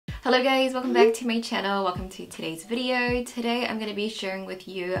Hello guys, welcome back to my channel. Welcome to today's video. Today I'm going to be sharing with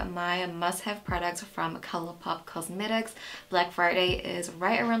you my must-have products from Colourpop Cosmetics. Black Friday is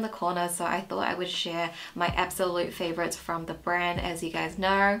right around the corner, so I thought I would share my absolute favorites from the brand. As you guys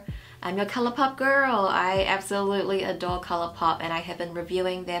know, I'm your Colourpop girl. I absolutely adore Colourpop and I have been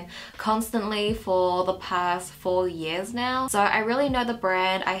reviewing them constantly for the past 4 years now. So I really know the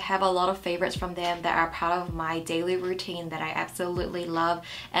brand. I have a lot of favorites from them that are part of my daily routine that I absolutely love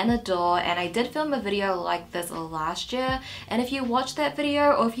and adore. And I did film a video like this last year, and if you watched that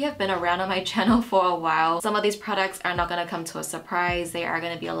video or if you have been around on my channel for a while, some of these products are not going to come to a surprise. There are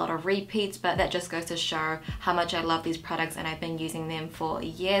going to be a lot of repeats, but that just goes to show how much I love these products and I've been using them for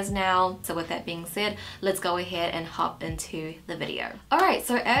years now. So with that being said, let's go ahead and hop into the video. Alright,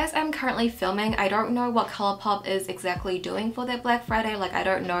 so as I'm currently filming, I don't know what Colourpop is exactly doing for their Black Friday. Like, I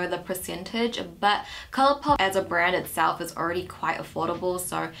don't know the percentage, but Colourpop as a brand itself is already quite affordable.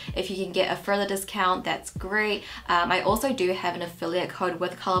 So if you can get a further discount, that's great. I also do have an affiliate code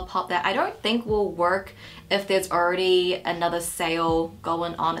with Colourpop that I don't think will work if there's already another sale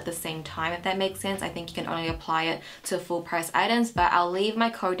going on at the same time, if that makes sense. I think you can only apply it to full price items, but I'll leave my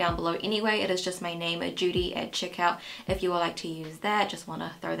code down below anyway. It is just my name, Judy, at checkout if you would like to use that. Just want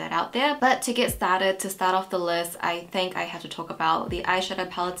to throw that out there. But to get started, to start off the list, I think I have to talk about the eyeshadow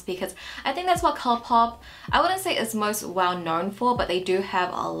palettes, because I think that's what Colourpop, I wouldn't say is most well known for, but they do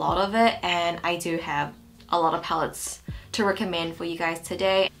have a lot of it, and I do have a lot of palettes to recommend for you guys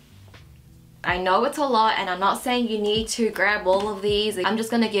today. I know it's a lot, and I'm not saying you need to grab all of these. I'm just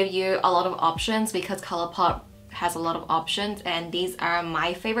going to give you a lot of options because Colourpop has a lot of options, and these are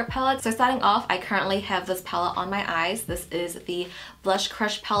my favorite palettes. So starting off, I currently have this palette on my eyes. This is the Blush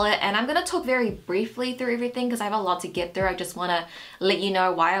Crush palette, and I'm going to talk very briefly through everything because I have a lot to get through. I just want to let you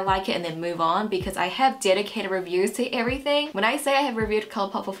know why I like it and then move on, because I have dedicated reviews to everything. When I say I have reviewed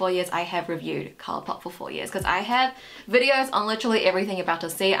Colourpop for 4 years, I have reviewed Colourpop for 4 years, because I have videos on literally everything you're about to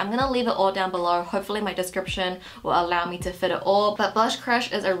see. I'm going to leave it all down below. Hopefully my description will allow me to fit it all. But Blush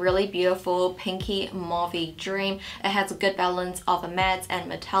Crush is a really beautiful pinky mauvey dream. It has a good balance of mattes and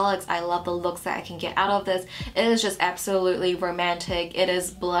metallics. I love the looks that I can get out of this. It is just absolutely romantic. It is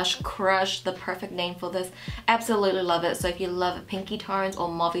Blush Crush, the perfect name for this. Absolutely love it. So if you love pinky tones or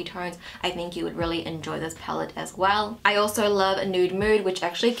mauvey tones, I think you would really enjoy this palette as well. I also love Nude Mood, which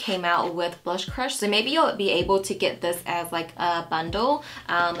actually came out with Blush Crush, so maybe you'll be able to get this as like a bundle.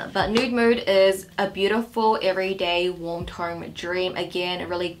 But Nude Mood is a beautiful everyday warm tone dream. Again,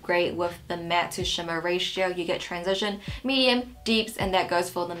 really great with the matte to shimmer ratio. You get transition, medium, deeps, and that goes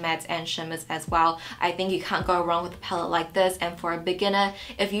for the mattes and shimmers as well. I think you can't go wrong with a palette like this. And for a beginner,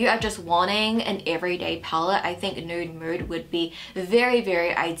 if you are just wanting an everyday palette, I think Nude Mood would be very,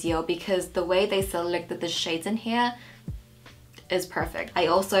 very ideal, because the way they selected the shades in here is perfect. I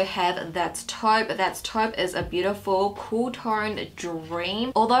also have That's Taupe. That's Taupe is a beautiful cool tone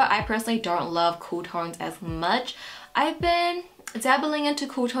dream. Although I personally don't love cool tones as much, I've been dabbling into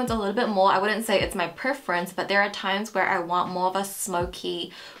cool tones a little bit more. I wouldn't say it's my preference, but there are times where I want more of a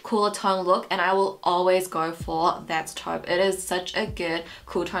smoky, cooler tone look, and I will always go for That's Taupe. It is such a good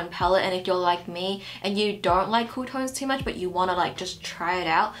cool tone palette, and if you're like me and you don't like cool tones too much but you want to like just try it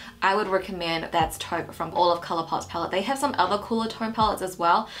out, I would recommend That's Taupe from all of Colourpop's palette. They have some other cooler tone palettes as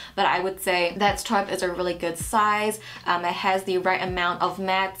well, but I would say That's Taupe is a really good size. It has the right amount of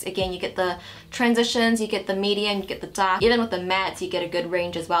mattes. Again, you get the transitions, you get the medium, you get the dark. Even with the mattes, you get a good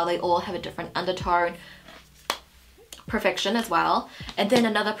range as well. They all have a different undertone. Perfection as well. And then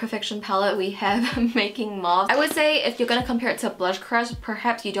another Perfection palette, we have Making Mauves. I would say if you're going to compare it to Blush Crush,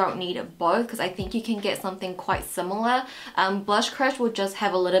 perhaps you don't need both, because I think you can get something quite similar. Blush Crush will just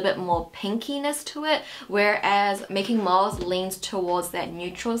have a little bit more pinkiness to it, whereas Making Mauves leans towards that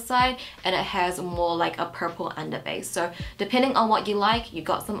neutral side and it has more like a purple underbase. So depending on what you like, you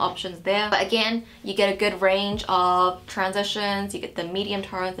got some options there. But again, you get a good range of transitions, you get the medium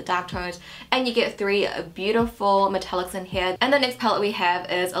tones, the dark tones, and you get 3 beautiful metallic in here. And the next palette we have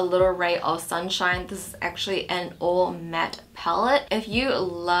is A Little Ray of Sunshine. This is actually an all matte palette. If you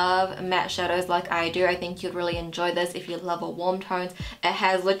love matte shadows like I do, I think you'd really enjoy this. If you love a warm tones, it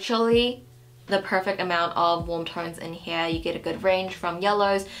has literally the perfect amount of warm tones in here. You get a good range from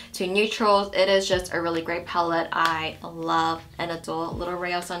yellows to neutrals. It is just a really great palette. I love and adore Little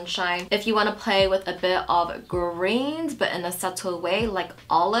Ray of Sunshine. If you want to play with a bit of greens but in a subtle way like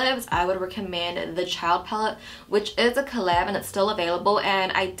olives, I would recommend the Child palette, which is a collab and it's still available.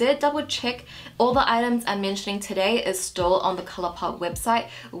 And I did double check, all the items I'm mentioning today is still on the Colourpop website.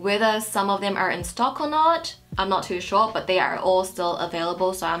 Whether some of them are in stock or not, I'm not too sure, but they are all still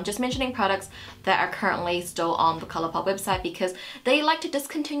available. So I'm just mentioning products that are currently still on the Colourpop website because they like to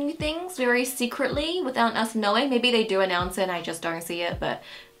discontinue things very secretly without us knowing. Maybe they do announce it and I just don't see it, but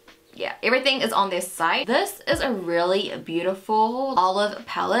yeah, everything is on their site. This is a really beautiful olive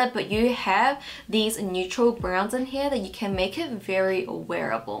palette, but you have these neutral browns in here that you can make it very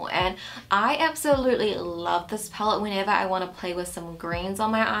wearable, and I absolutely love this palette whenever I want to play with some greens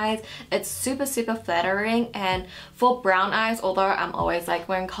on my eyes. It's super flattering, and for brown eyes, although I'm always like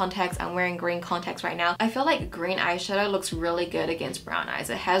wearing contacts, I'm wearing green contacts right now, I feel like green eyeshadow looks really good against brown eyes.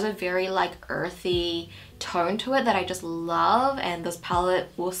 It has a very like earthy tone to it that I just love, and this palette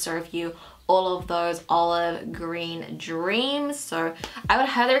will serve you all of those olive green dreams. So I would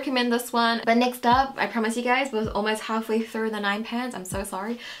highly recommend this one. But next up, I promise you guys, we're almost halfway through the 9 pans. I'm so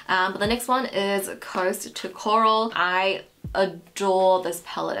sorry. But the next one is Coast to Coral. I adore this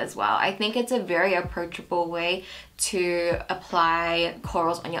palette as well. I think it's a very approachable way to apply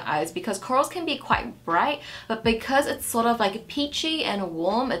corals on your eyes because corals can be quite bright, but because it's sort of like peachy and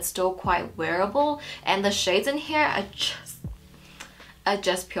warm, it's still quite wearable, and the shades in here are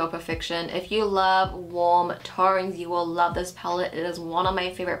just pure perfection. If you love warm tones, you will love this palette. It is one of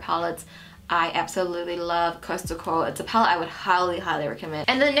my favorite palettes. I absolutely love Coast to Coral. It's a palette I would highly recommend.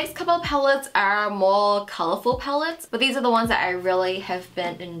 And the next couple of palettes are more colorful palettes, but these are the ones that I really have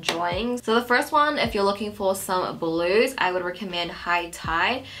been enjoying. So the first one, if you're looking for some blues, I would recommend High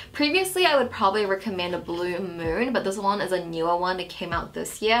Tide. Previously, I would probably recommend a Blue Moon, but this one is a newer one that came out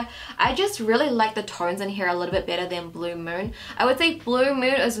this year. I just really like the tones in here a little bit better than Blue Moon. I would say Blue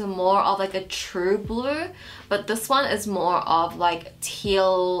Moon is more of like a true blue, but this one is more of like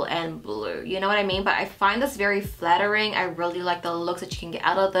teal and blue. You know what I mean? But I find this very flattering. I really like the looks that you can get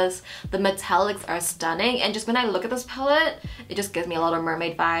out of this. The metallics are stunning, and just when I look at this palette, it just gives me a lot of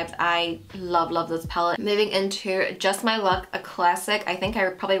mermaid vibes. I love this palette. Moving into Just My Luck, a classic. I think I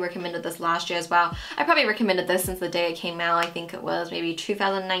probably recommended this last year as well. I probably recommended this since the day it came out. I think it was maybe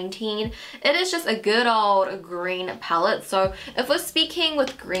 2019. It is just a good old green palette. So if we're speaking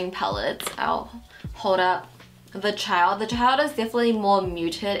with green palettes, I'll hold up The Child. The Child is definitely more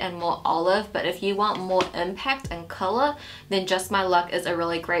muted and more olive, but if you want more impact and color, then Just My Luck is a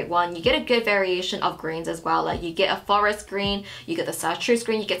really great one. You get a good variation of greens as well. Like you get a forest green, you get the chartreuse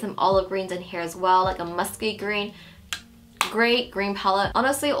green, you get some olive greens in here as well, like a musky green. Great green palette.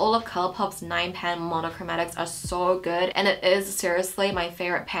 Honestly, all of Colourpop's 9-pan monochromatics are so good, and it is seriously my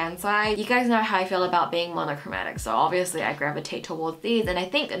favorite pan size. You guys know how I feel about being monochromatic, so obviously I gravitate towards these, and I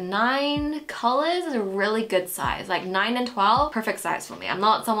think 9 colors is a really good size. Like 9 and 12, perfect size for me. I'm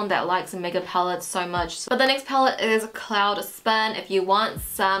not someone that likes mega palettes so much. But the next palette is Cloud Spun. If you want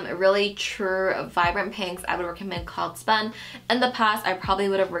some really true vibrant pinks, I would recommend Cloud Spun. In the past, I probably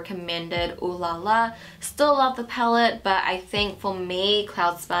would have recommended Ooh La La. Still love the palette, but I think for me,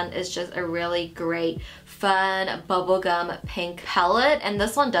 Cloud Spun is just a really great, fun, bubblegum pink palette. And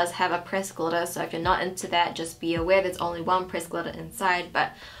this one does have a pressed glitter, so if you're not into that, just be aware there's only one pressed glitter inside.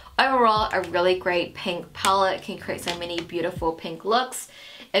 But overall, a really great pink palette, can create so many beautiful pink looks.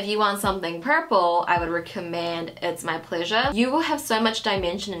 If you want something purple, I would recommend It's My Pleasure. You will have so much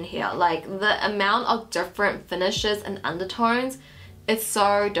dimension in here. Like the amount of different finishes and undertones, it's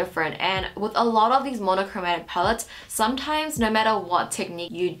so different. And with a lot of these monochromatic palettes, sometimes no matter what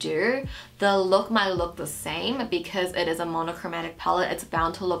technique you do, the look might look the same because it is a monochromatic palette. It's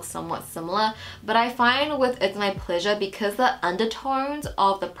bound to look somewhat similar. But I find with It's My Pleasure, because the undertones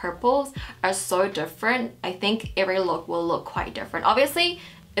of the purples are so different, I think every look will look quite different. Obviously,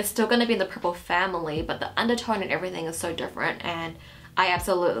 it's still going to be in the purple family, but the undertone and everything is so different, and I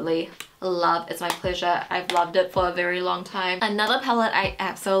absolutely love It's My Pleasure. I've loved it for a very long time. Another palette I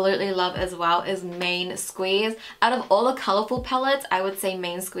absolutely love as well is Main Squeeze. Out of all the colorful palettes, I would say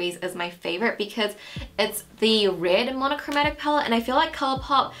Main Squeeze is my favorite because it's the red monochromatic palette, and I feel like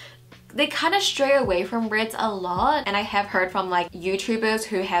Colourpop, they kind of stray away from reds a lot. And I have heard from like YouTubers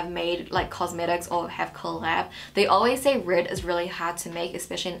who have made like cosmetics or have collab, they always say red is really hard to make,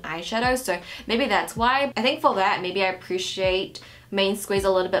 especially in eyeshadow. So maybe that's why. I think for that, maybe I appreciate Main Squeeze a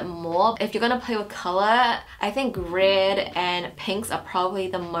little bit more. If you're gonna play with color, I think red and pinks are probably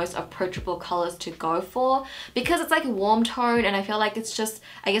the most approachable colors to go for because it's like a warm tone, and I feel like it's just,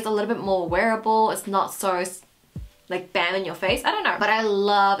 I guess, a little bit more wearable. It's not so like bam in your face. I don't know, but I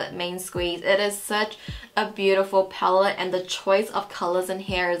love Main Squeeze. It is such a beautiful palette, and the choice of colors in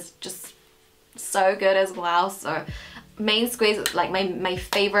here is just so good as well. So Main Squeeze is like my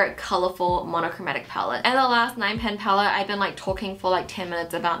favorite colorful monochromatic palette. And the last 9 pan palette, I've been like talking for like 10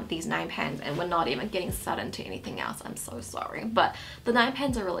 minutes about these 9 pans and we're not even getting started into anything else. I'm so sorry, but the 9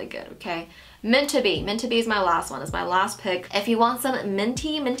 pans are really good, okay? Mint to Be is my last one. It's my last pick. If you want some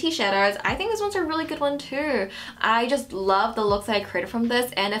minty shadows, I think this one's a really good one too. I just love the looks that I created from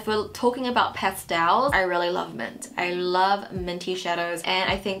this, and if we're talking about pastels, I really love mint. I love minty shadows, and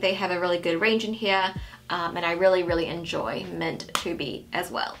I think they have a really good range in here. And I really enjoy Mint to Be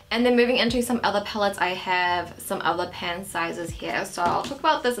as well. And then moving into some other palettes, I have some other pan sizes here. So I'll talk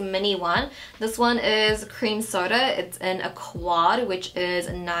about this mini one. This one is Cream Soda. It's in a quad, which is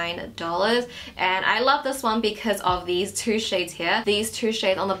 $9. And I love this one because of these 2 shades here. These 2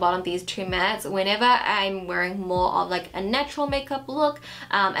 shades on the bottom, these 2 mattes. Whenever I'm wearing more of like a natural makeup look,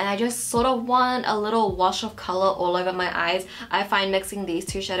 and I just sort of want a little wash of color all over my eyes, I find mixing these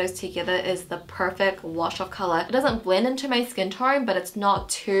 2 shadows together is the perfect wash of color. It doesn't blend into my skin tone, but it's not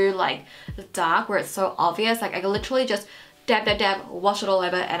too like dark where it's so obvious. Like I can literally just dab, wash it all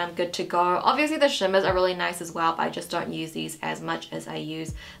over and I'm good to go. Obviously the shimmers are really nice as well, but I just don't use these as much as I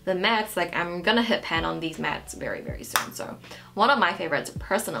use the mattes. Like I'm gonna hit pan on these mattes very soon. So one of my favorites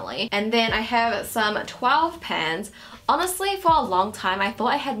personally. And then I have some 12 pans. Honestly, for a long time I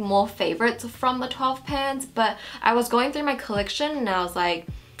thought I had more favorites from the 12 pans, but I was going through my collection and I was like,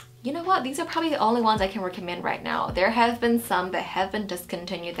 you know what, these are probably the only ones I can recommend right now. There have been some that have been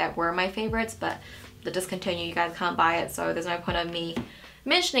discontinued that were my favorites, but the discontinued, you guys can't buy it, so there's no point of me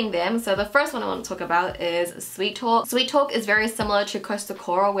mentioning them. So the first one I want to talk about is Sweet Talk. Sweet Talk is very similar to Coastal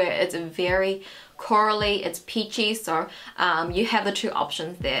Coral, where it's very corally, it's peachy, so you have the 2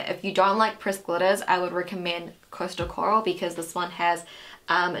 options there. If you don't like pressed glitters, I would recommend Coastal Coral because this one has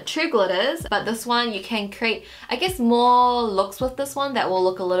 2 glitters, but this one you can create, I guess, more looks with this one that will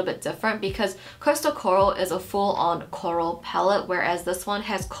look a little bit different because Coastal Coral is a full-on coral palette, whereas this one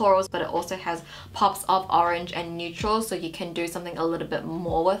has corals, but it also has pops of orange and neutral, so you can do something a little bit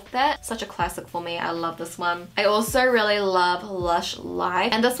more with that. Such a classic for me. I love this one. I also really love Lush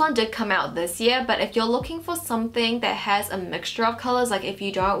Live, and this one did come out this year, but if you're looking for something that has a mixture of colors, like if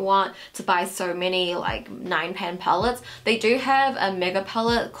you don't want to buy so many like 9 pan palettes, they do have a mega palette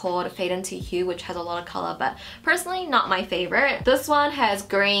called Fade Into Hue, which has a lot of color, but personally not my favorite. This one has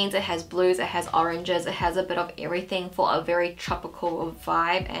greens, it has blues, it has oranges, it has a bit of everything for a very tropical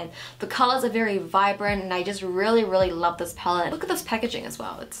vibe, and the colors are very vibrant, and I just really love this palette. Look at this packaging as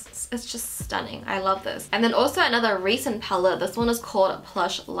well. It's just stunning. I love this. And then also another recent palette, this one is called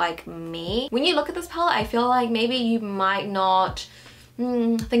Plush Like Me. When you look at this palette, I feel like maybe you might not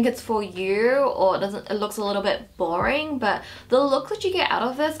think it's for you, or it looks a little bit boring, but the look that you get out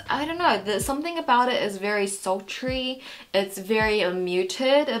of this, I don't know, there's something about it is very sultry, it's very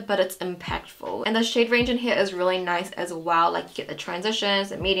muted, but it's impactful. And the shade range in here is really nice as well. Like you get the transitions,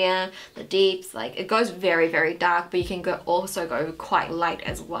 the medium, the deeps, like it goes very dark, but you can also go quite light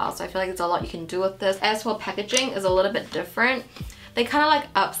as well. So I feel like there's a lot you can do with this. As for packaging, is a little bit different. They kind of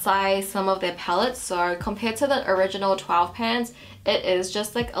like upsize some of their palettes, so compared to the original 12 pans, it is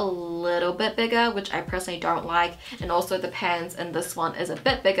just like a little bit bigger, which I personally don't like. And also the pans in this one is a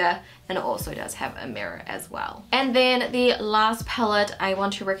bit bigger, and it also does have a mirror as well. And then the last palette I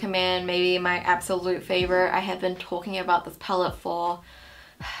want to recommend, maybe my absolute favorite. I have been talking about this palette for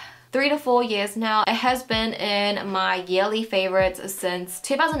 3 to 4 years now. It has been in my yearly favorites since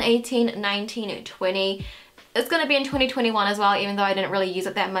 2018, 19, 20. It's going to be in 2021 as well, even though I didn't really use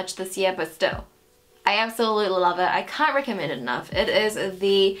it that much this year, but still. I absolutely love it. I can't recommend it enough. It is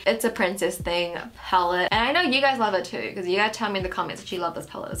the It's a Princess Thing palette. And I know you guys love it too, because you guys tell me in the comments that you love this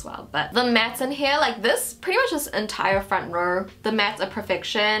palette as well. But the mattes in here, like this, pretty much this entire front row, the mattes are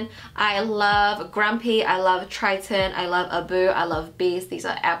perfection. I love Grumpy, I love Triton, I love Abu, I love Beast. These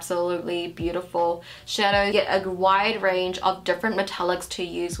are absolutely beautiful shadows. You get a wide range of different metallics to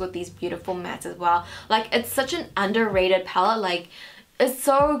use with these beautiful mattes as well. Like it's such an underrated palette. Like it's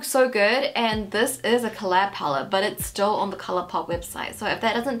so good, and this is a collab palette, but it's still on the Colourpop website. So if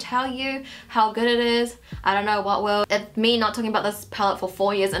that doesn't tell you how good it is, I don't know what will. It's me not talking about this palette for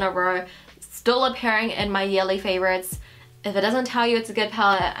 4 years in a row, still appearing in my yearly favorites. If it doesn't tell you it's a good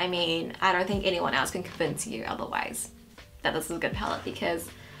palette, I mean, I don't think anyone else can convince you otherwise that this is a good palette, because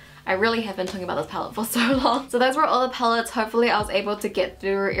I really have been talking about this palette for so long. So those were all the palettes. Hopefully I was able to get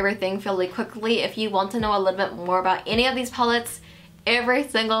through everything fairly quickly. If you want to know a little bit more about any of these palettes, every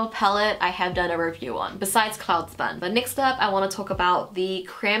single palette I have done a review on, besides Cloud Spun. But next up, I want to talk about the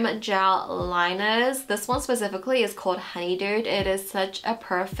Creme Gel liners. This one specifically is called Honey Dude. It is such a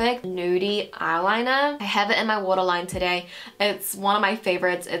perfect nudie eyeliner. I have it in my waterline today. It's one of my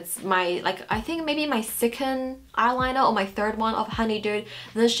favorites. It's my, like, I think maybe my second eyeliner or my third one of Honey Dude.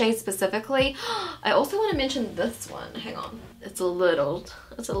 This shade specifically. I also want to mention this one. Hang on. It's a little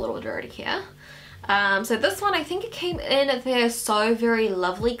dirty here. So this one, I think it came in their So Very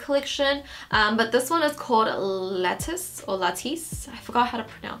Lovely collection, but this one is called Lattice or Lattice. I forgot how to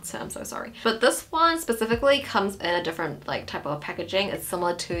pronounce it, I'm so sorry. But this one specifically comes in a different like type of packaging. It's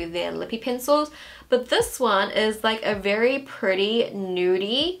similar to their lippy pencils, but this one is like a very pretty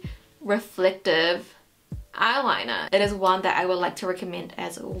nudie reflective eyeliner. It is one that I would like to recommend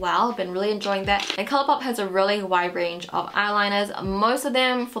as well. I've been really enjoying that, and Colourpop has a really wide range of eyeliners. Most of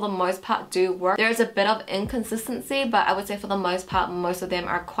them for the most part do work. There is a bit of inconsistency, but I would say for the most part most of them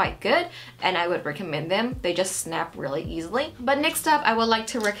are quite good and I would recommend them. They just snap really easily. But next up, I would like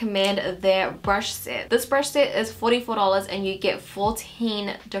to recommend their brush set. This brush set is $44 and you get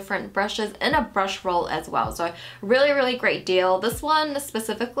 14 different brushes in a brush roll as well, so really great deal. This one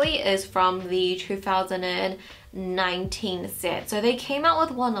specifically is from the 2019 set. So they came out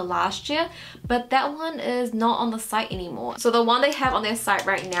with one last year, but that one is not on the site anymore. So the one they have on their site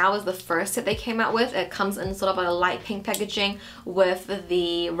right now is the first set they came out with. It comes in sort of a light pink packaging with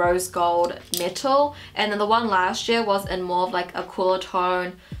the rose gold metal, and then the one last year was in more of like a cooler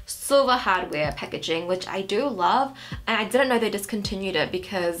tone silver hardware packaging, which I do love, and I didn't know they discontinued it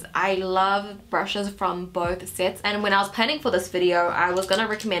because I love brushes from both sets. And when I was planning for this video, I was gonna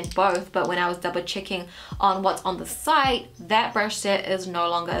recommend both, but when I was double checking on what's on the site, that brush set is no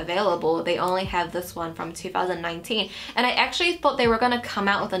longer available. They only have this one from 2019, and I actually thought they were gonna come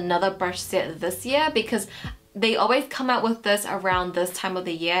out with another brush set this year because they always come out with this around this time of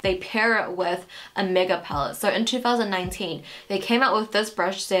the year. They pair it with a mega palette. So in 2019, they came out with this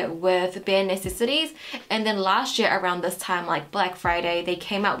brush set with Bare Necessities, and then last year around this time, like Black Friday, they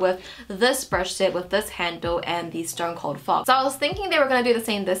came out with this brush set with this handle and the Stone Cold Fox. So I was thinking they were going to do the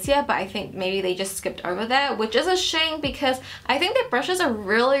same this year, but I think maybe they just skipped over that, which is a shame because I think their brushes are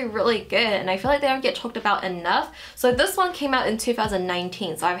really good and I feel like they don't get talked about enough. So this one came out in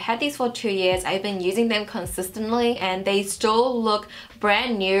 2019, so I've had these for 2 years. I've been using them consistently and they still look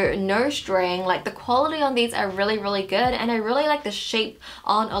brand new, no string. Like the quality on these are really good, and I really like the shape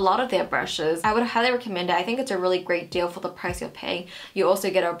on a lot of their brushes. I would highly recommend it. I think it's a really great deal for the price you're paying. You also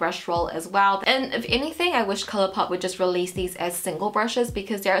get a brush roll as well, and if anything, I wish Colourpop would just release these as single brushes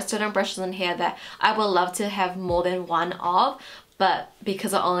because there are certain brushes in here that I would love to have more than one of, but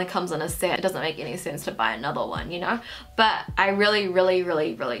because it only comes in a set, it doesn't make any sense to buy another one, you know? But I really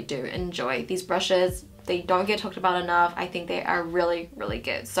do enjoy these brushes. They don't get talked about enough. I think they are really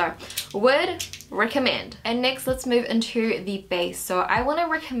good. So would recommend. And next, let's move into the base. So I want to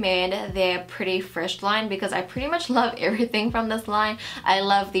recommend their Pretty Fresh line because I pretty much love everything from this line. I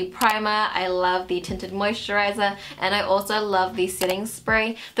love the primer, I love the tinted moisturizer, and I also love the setting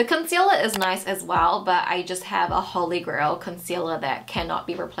spray. The concealer is nice as well, but I just have a holy grail concealer that cannot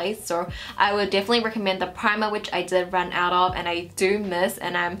be replaced. So I would definitely recommend the primer, which I did run out of and I do miss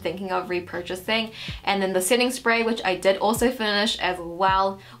and I'm thinking of repurchasing. And then the setting spray, which I did also finish as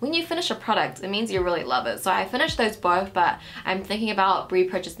well. When you finish a product, it means you really love it. So I finished those both, but I'm thinking about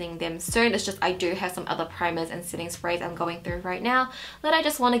repurchasing them soon. It's just I do have some other primers and setting sprays I'm going through right now that I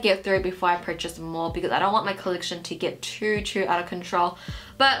just want to get through before I purchase more because I don't want my collection to get too out of control.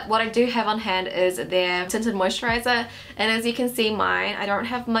 But what I do have on hand is their tinted moisturizer, and as you can see mine, I don't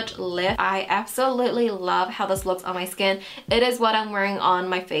have much left. I absolutely love how this looks on my skin. It is what I'm wearing on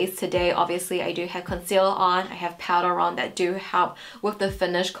my face today. Obviously I do have concealer on, I have powder on that do help with the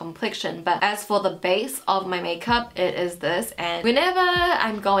finished complexion, but as for the base of my makeup, it is this. And whenever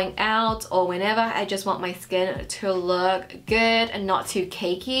I'm going out or whenever I just want my skin to look good and not too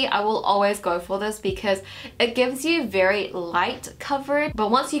cakey, I will always go for this because it gives you very light coverage,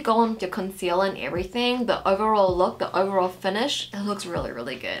 but once you go on your concealer and everything, the overall look, the overall finish, it looks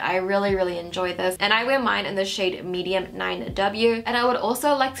really good. I really enjoy this, and I wear mine in the shade medium 9W. And I would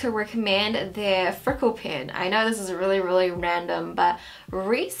also like to recommend their freckle pen. I know this is really random, but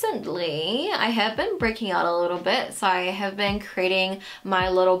recently I have been breaking out a little bit, so I have been creating my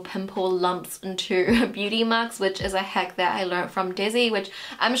little pimple lumps into beauty marks, which is a hack that I learned from Desi, which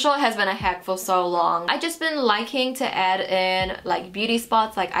I'm sure has been a hack for so long. I've just been liking to add in like beauty spots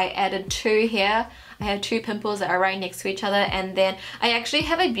spots. Like I added 2 here. I have 2 pimples that are right next to each other, and then I actually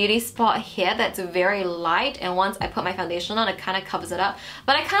have a beauty spot here that's very light, and once I put my foundation on, it kind of covers it up.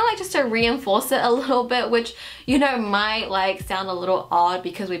 But I kind of like just to reinforce it a little bit, which, you know, might like sound a little odd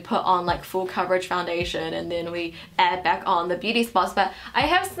because we put on like full coverage foundation and then we add back on the beauty spots. But I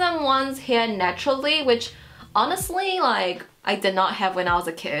have some ones here naturally, which honestly, like, I did not have when I was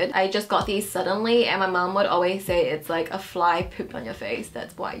a kid. I just got these suddenly, and my mom would always say it's like a fly pooped on your face.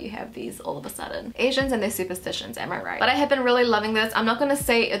 That's why you have these all of a sudden. Asians and their superstitions, am I right? But I have been really loving this. I'm not gonna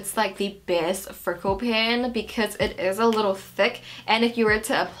say it's like the best freckle pen because it is a little thick, and if you were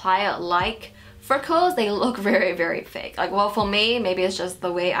to apply it like freckles, they look very, very fake. Like, well, for me, maybe it's just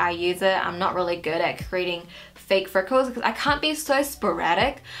the way I use it. I'm not really good at creating fake freckles because I can't be so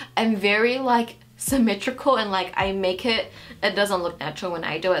sporadic. I'm very like symmetrical, and like I make it doesn't look natural when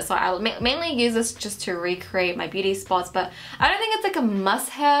I do it. So I'll mainly use this just to recreate my beauty spots, but I don't think it's like a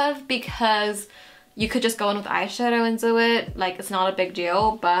must-have because you could just go in with eyeshadow and do it. Like, it's not a big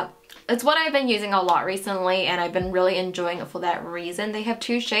deal, but it's what I've been using a lot recently, and I've been really enjoying it for that reason. They have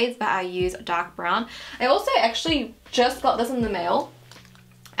 2 shades, but I use dark brown. I also actually just got this in the mail.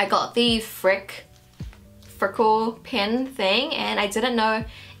 I got the freckle pen thing, and I didn't know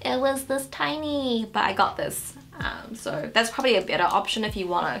it was this tiny, but I got this. So that's probably a better option if you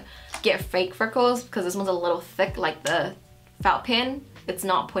want to get fake freckles, because this one's a little thick like the felt pen. It's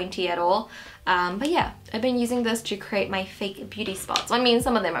not pointy at all. But yeah, I've been using this to create my fake beauty spots. I mean,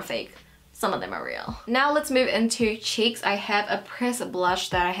 some of them are fake, some of them are real. Now let's move into cheeks. I have a pressed blush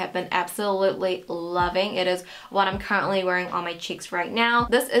that I have been absolutely loving. It is what I'm currently wearing on my cheeks right now.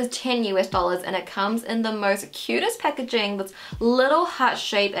 This is $10 US, and it comes in the most cutest packaging. This little heart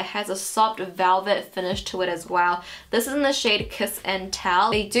shape. It has a soft velvet finish to it as well. This is in the shade Kiss and Tell.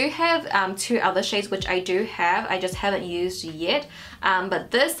 They do have 2 other shades, which I do have. I just haven't used yet.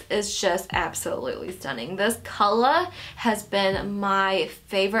 But this is just absolutely stunning. This color has been my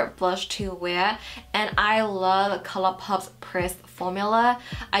favorite blush to wear, and I love Colourpop's pressed formula.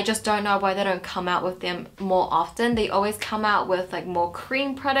 I just don't know why they don't come out with them more often. They always come out with like more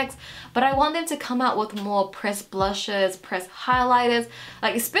cream products, but I want them to come out with more pressed blushes, pressed highlighters,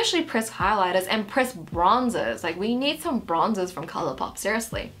 like especially pressed highlighters and pressed bronzers. Like, we need some bronzers from Colourpop,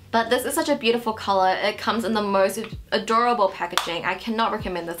 seriously. But this is such a beautiful color. It comes in the most adorable packaging. I cannot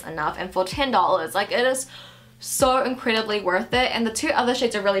recommend this enough. And for $10, like, it is so incredibly worth it. And the 2 other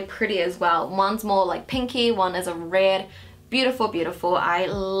shades are really pretty as well. One's more like pinky, one is a red. Beautiful, beautiful. I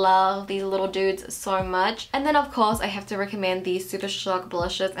love these little dudes so much. And then of course I have to recommend these Super Shock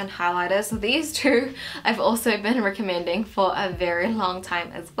blushes and highlighters. So these 2 I've also been recommending for a very long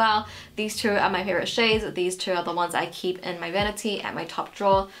time as well. These 2 are my favorite shades. These 2 are the ones I keep in my vanity at my top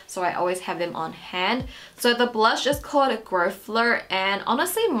drawer, so I always have them on hand. So the blush is called Grow Flirt, and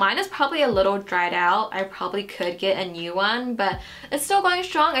honestly mine is probably a little dried out. I probably could get a new one, but it's still going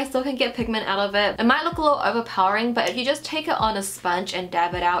strong. I still can get pigment out of it. It might look a little overpowering, but if you just take it on a sponge and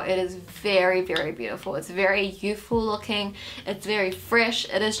dab it out, it is very, very beautiful. It's very youthful looking. It's very fresh.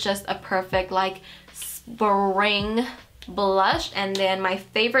 It is just a perfect like spring blush. And then my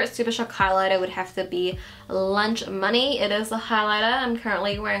favorite Super Shock highlighter would have to be Lunch Money. It is the highlighter I'm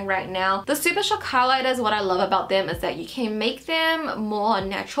currently wearing right now. The Super Shock highlighters, what I love about them is that you can make them more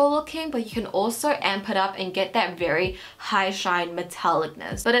natural looking, but you can also amp it up and get that very high shine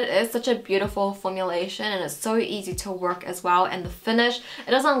metallicness. But it is such a beautiful formulation, and it's so easy to work as well. And the finish,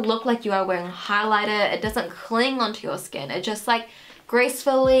 it doesn't look like you are wearing a highlighter. It doesn't cling onto your skin. It just like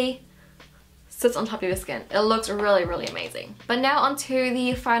gracefully sits on top of your skin. It looks really, really amazing. But now onto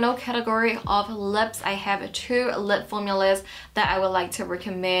the final category of lips. I have 2 lip formulas that I would like to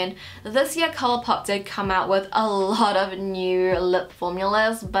recommend. This year Colourpop did come out with a lot of new lip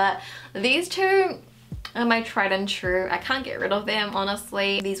formulas, but these 2 are my tried and true. I can't get rid of them,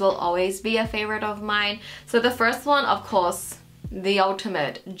 honestly. These will always be a favorite of mine. So the first one, of course, the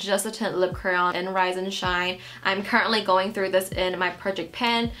ultimate Just a Tint lip crayon in Rise and Shine. I'm currently going through this in my project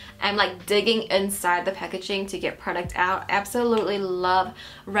pen. I'm like digging inside the packaging to get product out. Absolutely love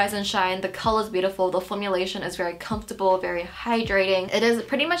Rise and Shine. The color is beautiful. The formulation is very comfortable, very hydrating. It is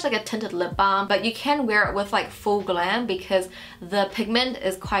pretty much like a tinted lip balm, but you can wear it with like full glam because the pigment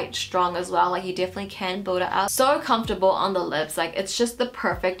is quite strong as well. Like, you definitely can build it up. So comfortable on the lips. Like, it's just the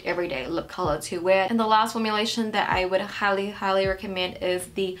perfect everyday lip color to wear. And the last formulation that I would highly recommend is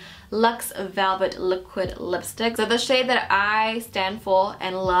the Luxe Velvet Liquid Lipstick. So the shade that I stand for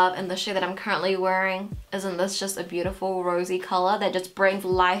and love, and the shade that I'm currently wearing, isn't this just a beautiful rosy color that just brings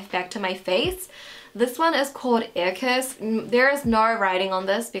life back to my face? This one is called Air Kiss. There is no writing on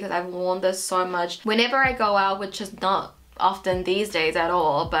this because I've worn this so much whenever I go out, which is not often these days at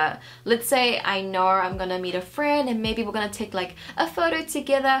all, but let's say I know I'm gonna meet a friend and maybe we're gonna take like a photo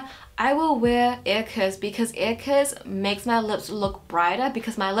together, I will wear Air Kiss because Air Kiss makes my lips look brighter,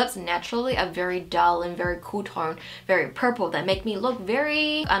 because my lips naturally are very dull and very cool tone, very purple, that make me look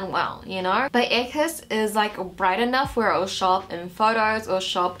very unwell, you know? But Air Kiss is like bright enough where it will show up in photos or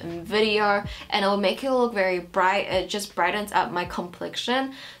show up in video, and it will make it look very bright. It just brightens up my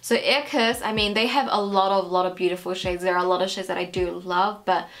complexion. So Air Kiss, I mean, they have a lot of beautiful shades. There are a lot of shades that I do love,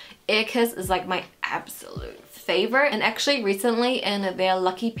 but Air Kiss is like my absolute favorite. And actually recently in their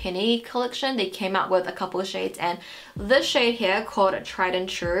Lucky Penny collection, they came out with a couple of shades, and this shade here called Tried and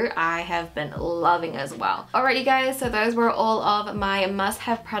True I have been loving as well. Alrighty guys, so those were all of my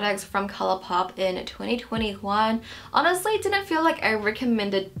must-have products from Colourpop in 2021. Honestly, it didn't feel like I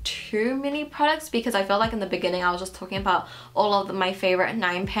recommended too many products because I felt like in the beginning I was just talking about all of my favorite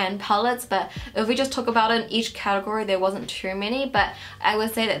 9-pan palettes, but if we just talk about it in each category, there wasn't too many. But I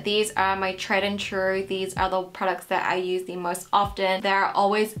would say that these are my Tried and True. These are the products that I use the most often. They're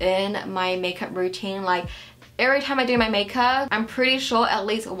always in my makeup routine. Like every time I do my makeup, I'm pretty sure at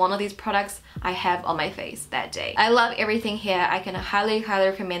least one of these products I have on my face that day. I love everything here. I can highly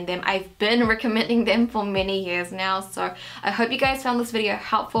recommend them. I've been recommending them for many years now, so I hope you guys found this video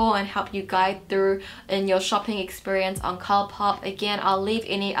helpful and help you guide through in your shopping experience on Colourpop. Again, I'll leave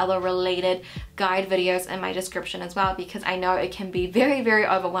any other related guide videos in my description as well, because I know it can be very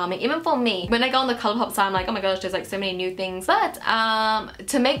overwhelming, even for me. When I go on the Colourpop site, I'm like, oh my gosh, there's like so many new things. But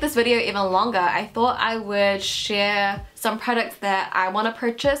to make this video even longer, I thought I would share some products that I want to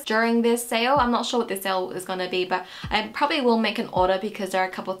purchase during this sale. I'm not sure what this sale is going to be, but I probably will make an order because there are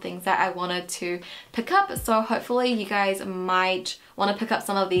a couple of things that I wanted to pick up. So hopefully you guys might want to pick up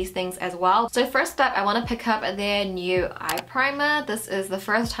some of these things as well. So first up, I want to pick up their new eye primer. This is the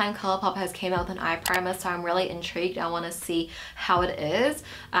first time Colourpop has came out with an eye primer, so I'm really intrigued. I want to see how it is.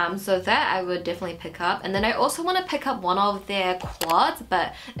 So that I would definitely pick up. And then I also want to pick up one of their quads,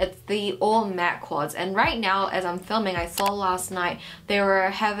 but it's the all matte quads. And right now, as I'm filming, I saw last night they were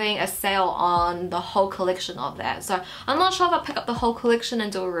having a sale on the whole collection of that. So I'm not sure if I'll pick up the whole collection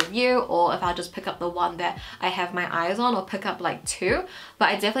and do a review, or if I'll just pick up the one that I have my eyes on, or pick up like two. But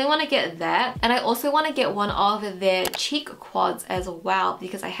I definitely want to get that. And I also want to get one of their cheek quads as well,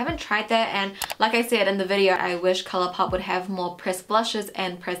 because I haven't tried that. And like I said in the video, I wish Colourpop would have more pressed blushes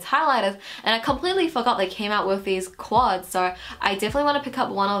and pressed highlighters, and I completely forgot they came out with these quads. So I definitely want to pick up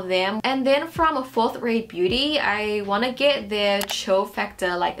one of them. And then from Fourth Rate Beauty, I want to get their Chill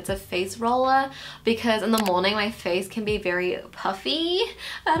Factor, like it's a face roller, because in the morning my face can be very puffy.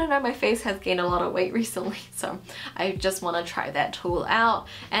 I don't know, my face has gained a lot of weight recently, so I just want to try that tool out.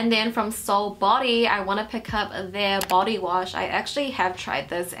 And then from Soul Body, I want to pick up their body wash. I actually have tried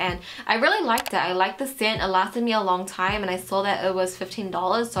this and I really liked it. I liked the scent. It lasted me a long time, and I saw that it was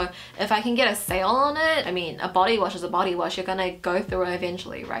 $15, so if I can get a sale on it, I mean, a body wash is a body wash. You're gonna go through it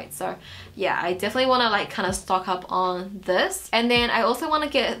eventually, right? So yeah, I definitely want to like kind of stock up on this. And then I also want to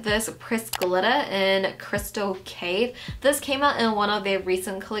get this pressed glitter in Crystal Cave. This came out in one of their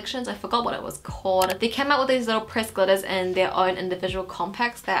recent collections. I forgot what it was called. They came out with these little pressed glitters in their own individual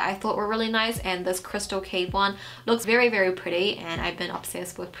compacts that I thought were really nice, and this Crystal Cave one looks very pretty, and I've been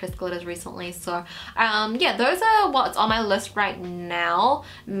obsessed with pressed glitters recently. So yeah, those are what's on my list right now.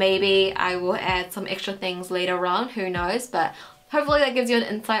 Maybe I will add some extra things later on, who knows, but hopefully that gives you an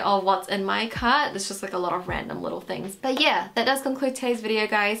insight of what's in my cart. It's just like a lot of random little things. But yeah, that does conclude today's video,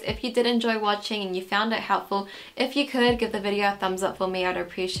 guys. If you did enjoy watching and you found it helpful, if you could give the video a thumbs up for me, I'd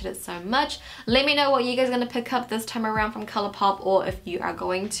appreciate it so much. Let me know what you guys are going to pick up this time around from Colourpop, or if you are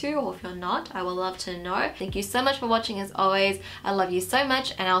going to, or if you're not. I would love to know. Thank you so much for watching as always. I love you so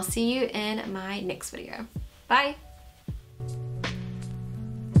much, and I'll see you in my next video. Bye!